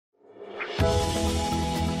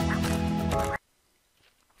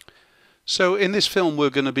So in this film we're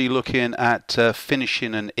going to be looking at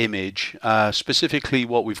finishing an image. Specifically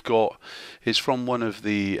what we've got is from one of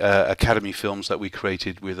the Academy films that we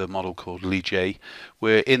created with a model called Lee J.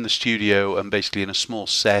 We're in the studio and basically in a small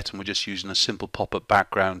set and we're just using a simple pop-up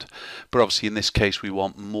background, but obviously in this case we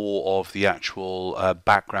want more of the actual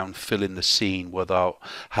background fill in the scene without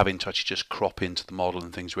having to actually just crop into the model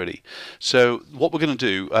and things really. So what we're going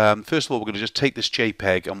to do, first of all we're going to just take this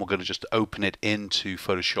JPEG and we're going to just open it into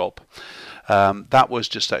Photoshop. That was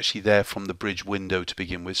just actually there from the bridge window to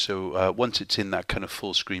begin with, so once it's in that kind of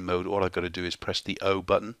full screen mode, all I've got to do is press the O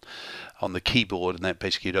button on the keyboard and then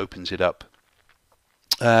basically it opens it up.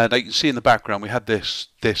 Now you can see in the background we had this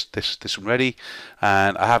one ready,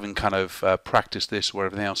 and I haven't kind of practiced this or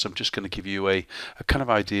everything else. I'm just going to give you a kind of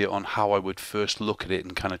idea on how I would first look at it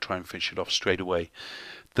and kind of try and finish it off straight away.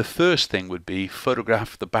 The first thing would be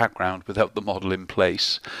photograph the background without the model in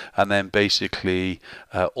place, and then basically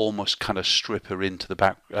almost kind of strip her into the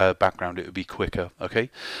background. It would be quicker.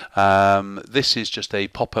 Okay, this is just a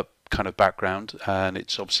pop-up kind of background and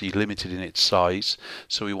it's obviously limited in its size,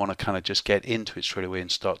 so we want to kind of just get into it straight away and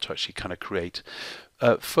start to actually kind of create.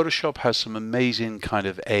 Photoshop has some amazing kind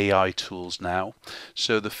of AI tools now,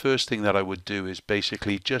 so the first thing that I would do is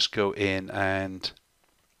basically just go in and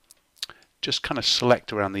just kind of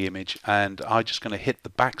select around the image, and I'm just going to hit the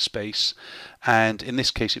backspace, and in this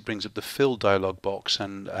case it brings up the fill dialog box,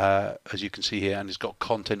 and as you can see here, and it's got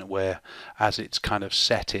content aware as it's kind of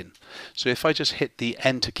set in. So if I just hit the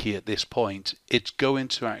enter key at this point, it's going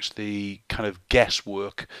to actually kind of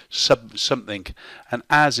guesswork something, and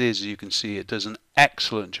as is, you can see it does an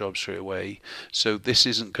excellent job straight away. So this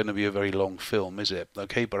isn't going to be a very long film, is it?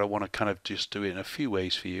 Okay, but I want to kind of just do it in a few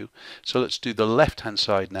ways for you. So let's do the left hand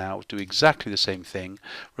side now, do exactly the same thing.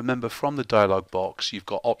 Remember, from the dialog box you've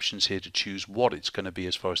got options here to choose what it's going to be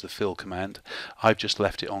as far as the fill command. I've just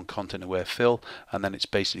left it on content aware fill, and then it's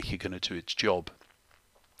basically going to do its job.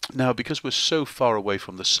 Now, because we're so far away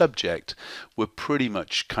from the subject, we're pretty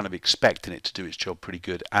much kind of expecting it to do its job pretty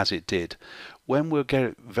good, as it did. When we'll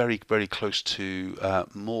get very, very close to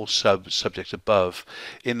more subjects above,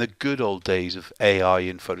 in the good old days of AI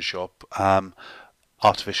in Photoshop,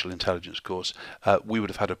 artificial intelligence, of course, we would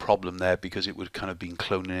have had a problem there because it would have kind of been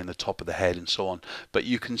cloning in the top of the head and so on. But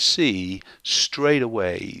you can see straight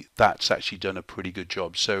away that's actually done a pretty good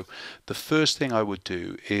job. So the first thing I would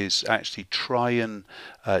do is actually try and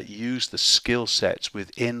use the skill sets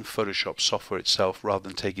within Photoshop software itself, rather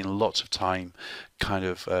than taking lots of time kind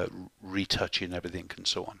of retouching everything and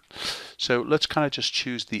so on. So let's kind of just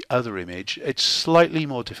choose the other image. It's slightly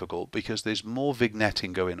more difficult because there's more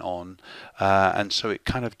vignetting going on, and so it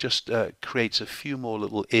kind of just creates a few more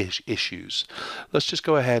little issues. Let's just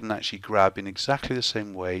go ahead and actually grab in exactly the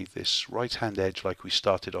same way this right hand edge like we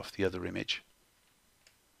started off the other image.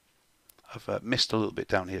 I've missed a little bit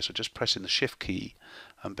down here, so just pressing the shift key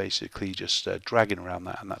and basically just dragging around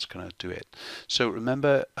that, and that's going to do it. So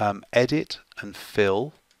remember, edit and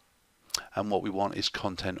fill, and what we want is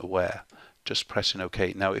content aware. Just pressing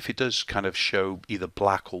OK. Now if it does kind of show either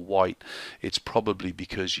black or white, it's probably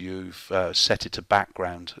because you've set it to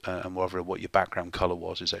background, and whatever what your background color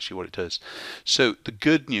was is actually what it does. So the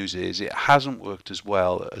good news is it hasn't worked as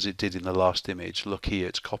well as it did in the last image. Look here,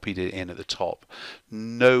 it's copied it in at the top.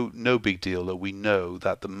 No big deal, though. We know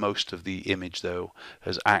that the most of the image though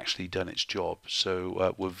has actually done its job,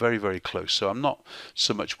 so we're very, very close. So I'm not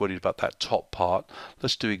so much worried about that top part.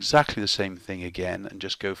 Let's do exactly the same thing again and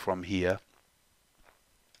just go from here.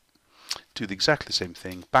 Do exactly the same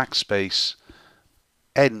thing, backspace,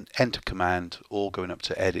 enter command, all going up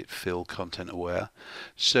to edit, fill, content aware.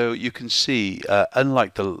 So you can see,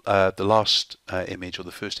 unlike the last image, or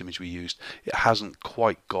the first image we used, it hasn't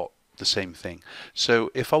quite got the same thing.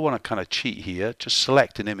 So if I want to kind of cheat here, just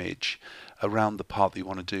select an image around the part that you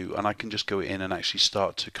want to do, and I can just go in and actually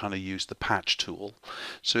start to kind of use the patch tool.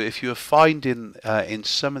 So if you're finding in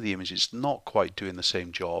some of the images it's not quite doing the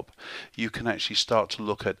same job, you can actually start to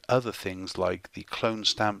look at other things like the clone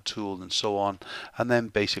stamp tool and so on, and then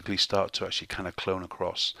basically start to actually kind of clone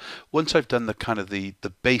across. Once I've done the kind of the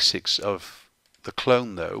basics of the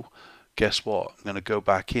clone though, guess what? I'm going to go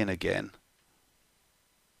back in again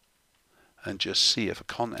and just see if a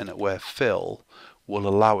content aware fill will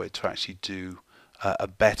allow it to actually do a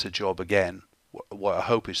better job again. What I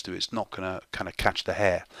hope is it's not going to kind of catch the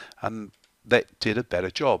hair, and that did a better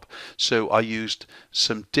job. So I used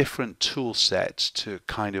some different tool sets to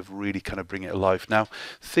kind of really kind of bring it alive. Now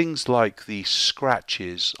things like the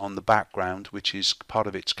scratches on the background, which is part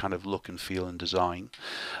of its kind of look and feel and design,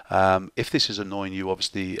 if this is annoying you,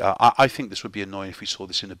 obviously I think this would be annoying if we saw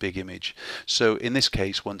this in a big image. So in this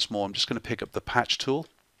case, once more, I'm just going to pick up the patch tool,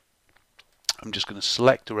 I'm just going to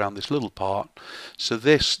select around this little part. So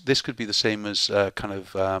this could be the same as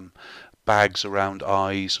bags around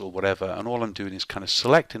eyes or whatever, and all I'm doing is kind of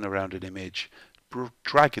selecting around an image,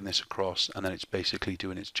 dragging this across, and then it's basically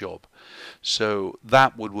doing its job. So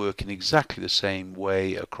that would work in exactly the same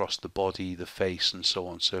way across the body, the face, and so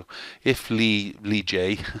on. So if Lee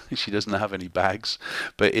J, she doesn't have any bags,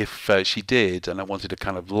 but if she did, and I wanted to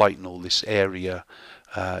kind of lighten all this area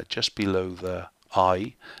just below the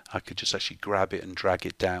eye, I could just actually grab it and drag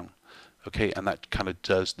it down. Okay, and that kind of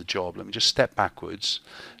does the job. Let me just step backwards.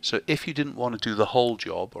 So if you didn't want to do the whole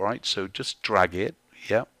job, all right, so just drag it,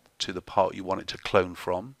 yeah, to the part you want it to clone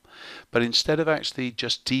from. But instead of actually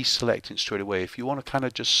just deselecting straight away, if you want to kind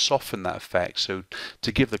of just soften that effect, so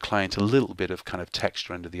to give the client a little bit of kind of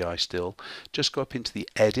texture under the eye still, just go up into the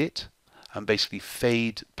edit and basically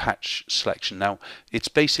fade patch selection. Now it's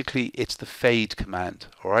the fade command,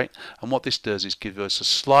 all right, and what this does is give us a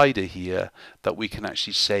slider here that we can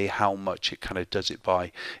actually say how much it kind of does it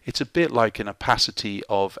by. It's a bit like an opacity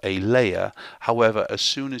of a layer, however as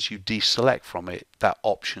soon as you deselect from it, that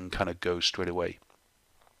option kind of goes straight away.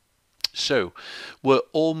 So we're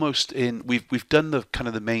almost in, we've done the kind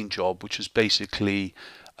of the main job, which is basically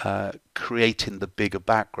creating the bigger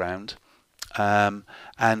background.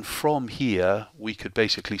 And from here we could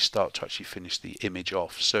basically start to actually finish the image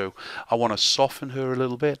off. So I want to soften her a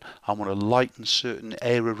little bit, I want to lighten certain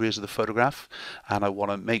areas of the photograph, and I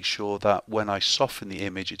want to make sure that when I soften the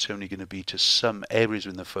image it's only going to be to some areas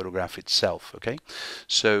in the photograph itself. Okay,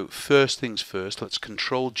 so first things first, let's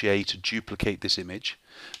Control J to duplicate this image.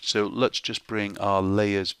 So let's just bring our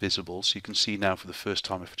layers visible, so you can see now for the first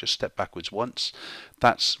time, if I just step backwards once,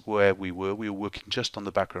 that's where we were working just on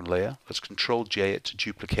the background layer. Let's Control J it to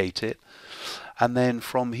duplicate it, and then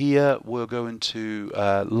from here we're going to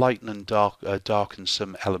lighten and darken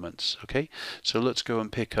some elements. Okay, so let's go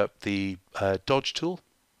and pick up the dodge tool,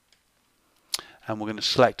 and we're going to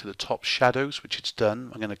select to the top shadows, which it's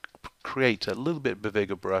done. I'm going to create a little bit of a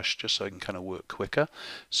bigger brush just so I can kind of work quicker.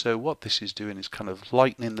 So what this is doing is kind of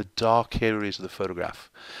lightening the dark areas of the photograph.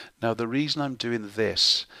 Now the reason I'm doing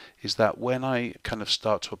this is that when I kind of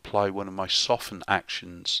start to apply one of my soften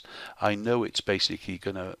actions, I know it's basically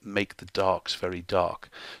going to make the darks very dark.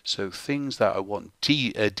 So things that I want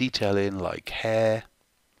detail in, like hair,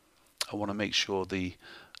 I want to make sure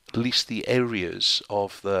at least the areas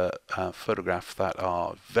of the photograph that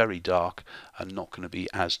are very dark are not going to be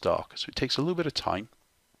as dark. So it takes a little bit of time,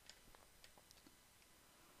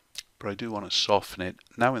 but I do want to soften it.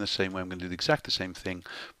 Now in the same way I'm going to do exactly the same thing,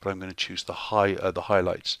 but I'm going to choose the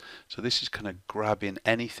highlights. So this is kind of grabbing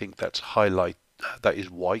anything that's that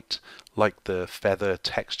is white, like the feather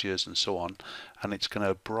textures and so on, and it's going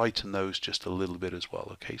to brighten those just a little bit as well.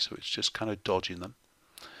 Okay, so it's just kind of dodging them.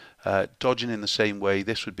 Dodging in the same way,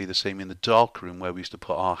 this would be the same in the darkroom where we used to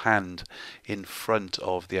put our hand in front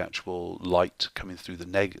of the actual light coming through the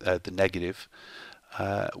negative,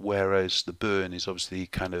 whereas the burn is obviously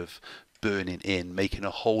kind of burning in, making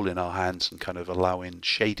a hole in our hands and kind of allowing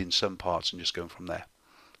shading some parts and just going from there.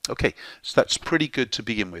 Okay, so that's pretty good to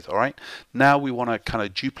begin with. All right, now we want to kind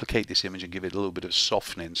of duplicate this image and give it a little bit of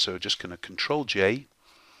softening. So just going to Control J.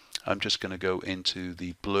 I'm just going to go into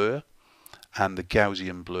the blur and the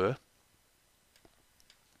Gaussian blur,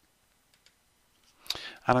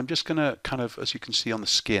 and I'm just going to kind of, as you can see on the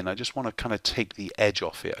skin, I just want to kind of take the edge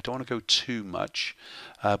off it. I don't want to go too much,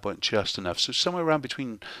 but just enough. So somewhere around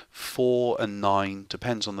between 4 and 9,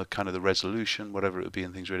 depends on the kind of the resolution, whatever it would be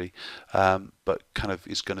and things really, but kind of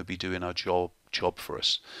is going to be doing our job for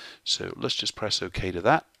us. So let's just press OK to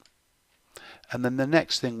that. And then the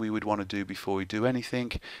next thing we would want to do before we do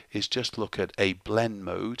anything is just look at a blend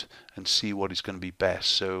mode and see what is going to be best.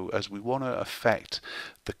 So as we want to affect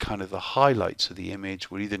the kind of the highlights of the image,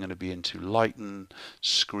 we're either going to be into lighten,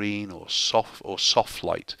 screen, or soft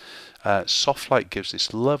light. Soft light gives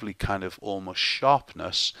this lovely kind of almost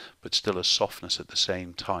sharpness, but still a softness at the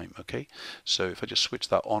same time. Okay, so if I just switch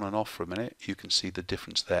that on and off for a minute, you can see the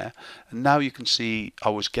difference there. And now you can see I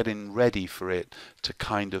was getting ready for it to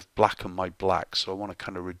kind of blacken my black, so I want to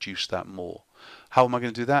kind of reduce that more. How am I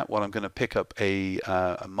going to do that? Well, I'm going to pick up a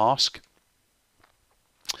mask,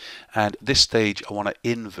 and at this stage I want to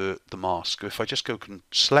invert the mask. If I just go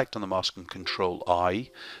select on the mask and Control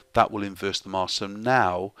I, that will inverse the mask. So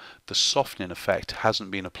now the softening effect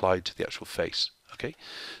hasn't been applied to the actual face. Okay,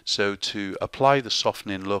 so to apply the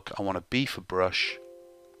softening look, I want a B for brush,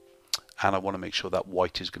 and I want to make sure that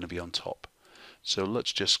white is going to be on top. So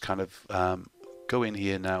let's just kind of go in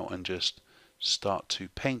here now and just start to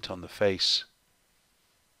paint on the face.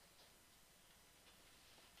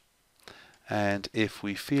 And if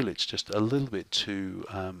we feel it's just a little bit too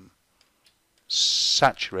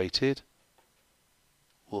saturated.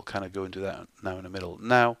 We'll kind of go into that now in the middle.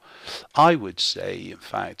 Now, I would say, in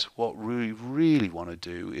fact, what we really want to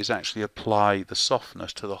do is actually apply the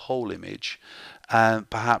softness to the whole image, and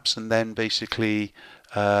perhaps, and then basically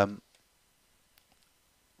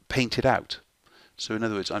paint it out. So in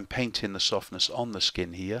other words, I'm painting the softness on the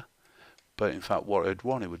skin here, but in fact what I'd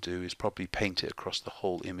want to do is probably paint it across the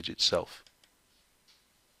whole image itself.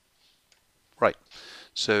 Right,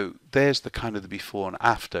 so there's the kind of the before and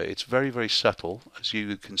after. It's very, very subtle, as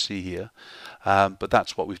you can see here, but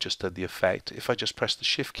that's what we've just done, the effect. If I just press the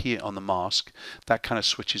shift key on the mask, that kind of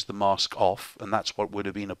switches the mask off, and that's what would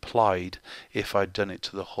have been applied if I'd done it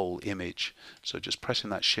to the whole image. So just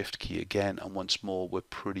pressing that shift key again, and once more we're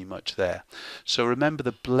pretty much there. So remember,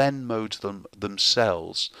 the blend modes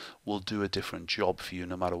themselves will do a different job for you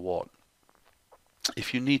no matter what.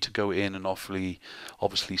 If you need to go in and obviously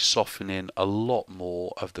soften in a lot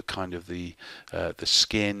more of the kind of the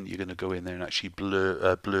skin, you're going to go in there and actually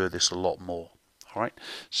blur this a lot more. All right.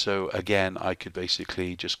 So again, I could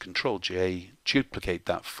basically just Control J, duplicate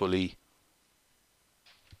that fully.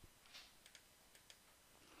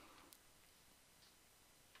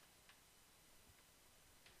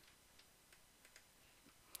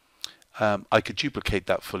 I could duplicate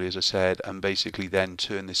that fully, as I said, and basically then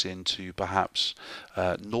turn this into perhaps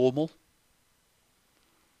normal.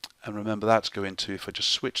 And remember, that's going to, if I just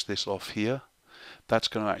switch this off here, that's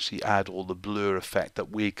going to actually add all the blur effect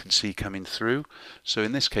that we can see coming through. So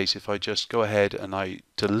in this case, if I just go ahead and I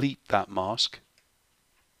delete that mask,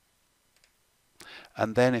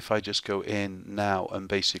 and then if I just go in now and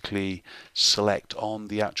basically select on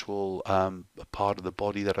the actual part of the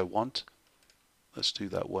body that I want, let's do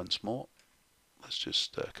that once more. Let's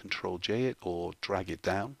just Control J it or drag it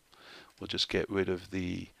down. We'll just get rid of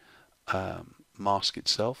the mask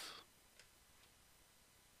itself.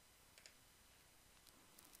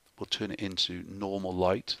 We'll turn it into normal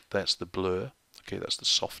light. That's the blur. Okay, that's the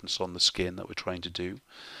softness on the skin that we're trying to do.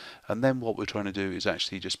 And then what we're trying to do is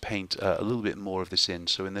actually just paint a little bit more of this in.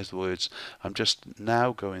 So in other words, I'm just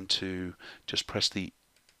now going to just press the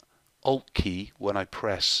Alt key when I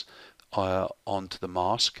press onto the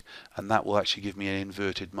mask, and that will actually give me an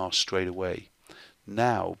inverted mask straight away.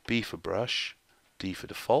 Now B for brush, D for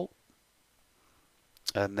default,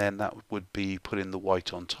 and then that would be putting the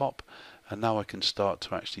white on top, and now I can start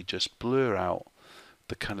to actually just blur out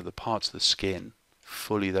the kind of the parts of the skin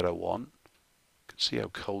fully that I want. You can see how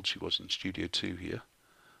cold she was in Studio 2 here.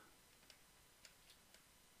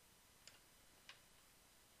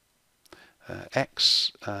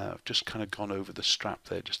 X, I've just kind of gone over the strap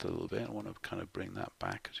there just a little bit. I want to kind of bring that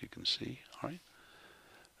back, as you can see. All right,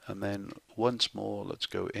 and then once more, let's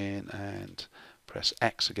go in and press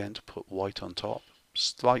X again to put white on top.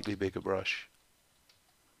 Slightly bigger brush,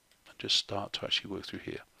 and just start to actually work through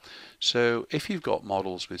here. So if you've got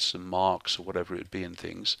models with some marks or whatever it be and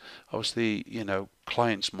things, obviously, you know,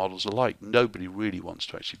 clients' models alike, nobody really wants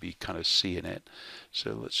to actually be kind of seeing it.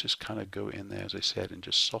 So let's just kind of go in there, as I said, and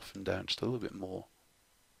just soften down just a little bit more.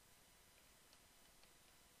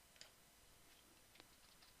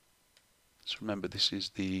 So remember, this is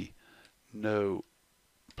the no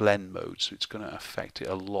blend mode, so it's going to affect it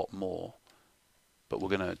a lot more. But we're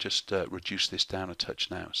going to just reduce this down a touch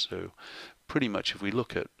now. So pretty much if we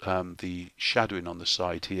look at the shadowing on the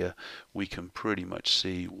side here, we can pretty much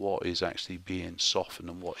see what is actually being softened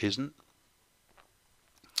and what isn't.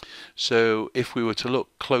 So if we were to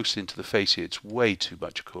look close into the face here, it's way too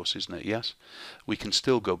much, of course, isn't it? Yes. We can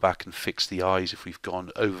still go back and fix the eyes if we've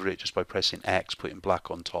gone over it just by pressing X, putting black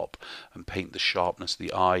on top, and paint the sharpness of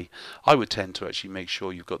the eye. I would tend to actually make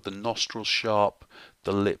sure you've got the nostrils sharp,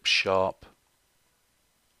 the lips sharp.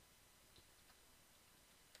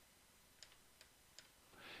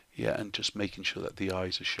 Yeah, and just making sure that the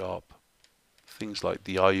eyes are sharp. Things like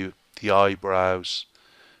the eyebrows.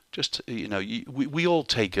 Just, you know, we all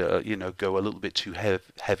take a, you know, go a little bit too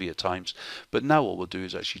heavy at times. But now what we'll do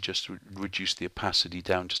is actually just reduce the opacity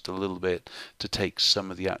down just a little bit to take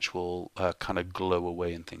some of the actual kind of glow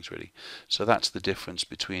away and things, really. So that's the difference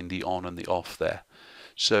between the on and the off there.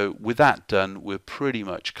 So with that done, we're pretty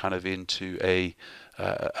much kind of into a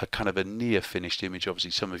kind of a near finished image. Obviously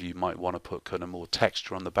some of you might want to put kind of more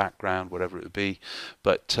texture on the background, whatever it would be,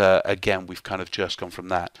 but again, we've kind of just gone from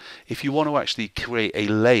that. If you want to actually create a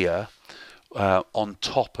layer on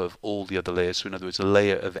top of all the other layers, so in other words a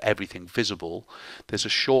layer of everything visible, there's a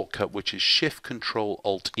shortcut which is Shift Control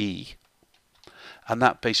Alt E, and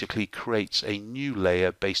that basically creates a new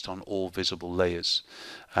layer based on all visible layers.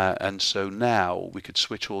 And so now we could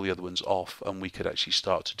switch all the other ones off, and we could actually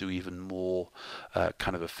start to do even more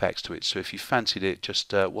kind of effects to it. So if you fancied it,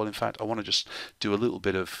 just well, in fact, I want to just do a little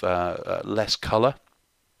bit of less color.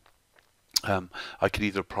 I could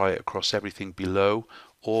either apply it across everything below,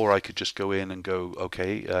 or I could just go in and go,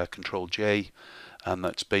 okay, Control J, and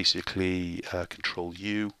that's basically Control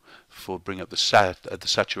U for bring up the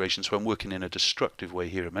saturation. So I'm working in a destructive way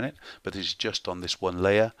here a minute, but this is just on this one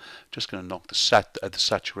layer. Just going to knock the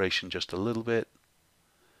saturation just a little bit.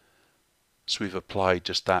 So we've applied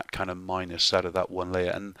just that kind of minus out of that one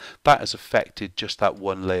layer, and that has affected just that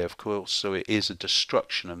one layer, of course. So it is a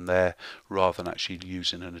destruction in there rather than actually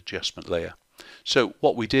using an adjustment layer. So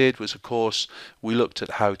what we did was, of course, we looked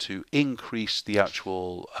at how to increase the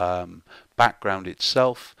actual background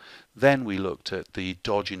itself. Then we looked at the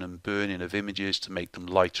dodging and burning of images to make them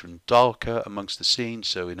lighter and darker amongst the scenes.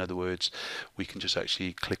 So in other words, we can just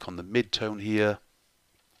actually click on the mid-tone here,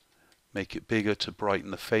 make it bigger to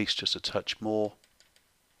brighten the face just a touch more.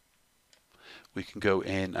 We can go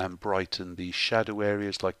in and brighten the shadow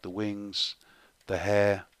areas like the wings, the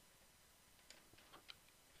hair,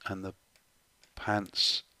 and the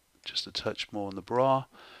pants just a touch more on the bra.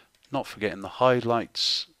 Not forgetting the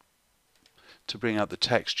highlights to bring out the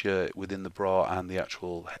texture within the bra and the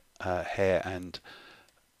actual hair and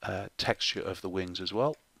texture of the wings as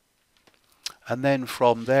well. And then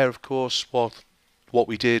from there, of course, what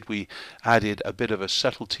we did, we added a bit of a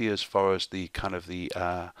subtlety as far as the kind of the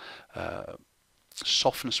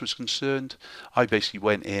softness was concerned. I basically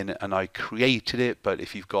went in and I created it, but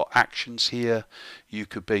if you've got actions here, you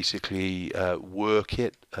could basically work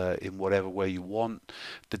it in whatever way you want.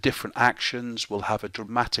 The different actions will have a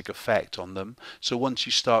dramatic effect on them. So once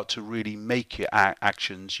you start to really make your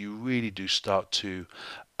actions, you really do start to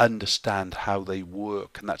understand how they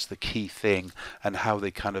work, and that's the key thing, and how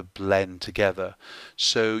they kind of blend together.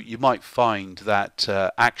 So you might find that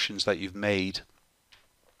actions that you've made,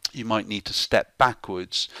 you might need to step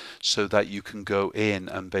backwards so that you can go in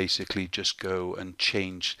and basically just go and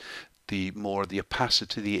change more of the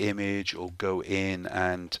opacity of the image, or go in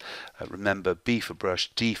and remember B for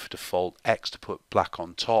brush, D for default, X to put black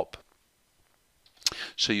on top.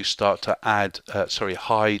 So you start to add,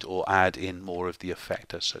 hide or add in more of the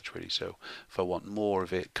effect as such, really. So if I want more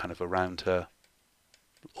of it kind of around her,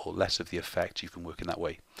 or less of the effect, you can work in that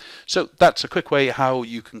way. So that's a quick way how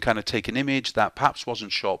you can kind of take an image that perhaps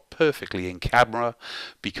wasn't shot perfectly in camera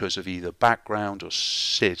because of either background or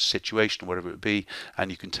situation or whatever it would be,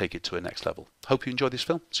 and you can take it to a next level. Hope you enjoyed this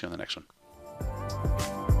film. See you on the next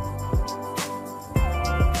one.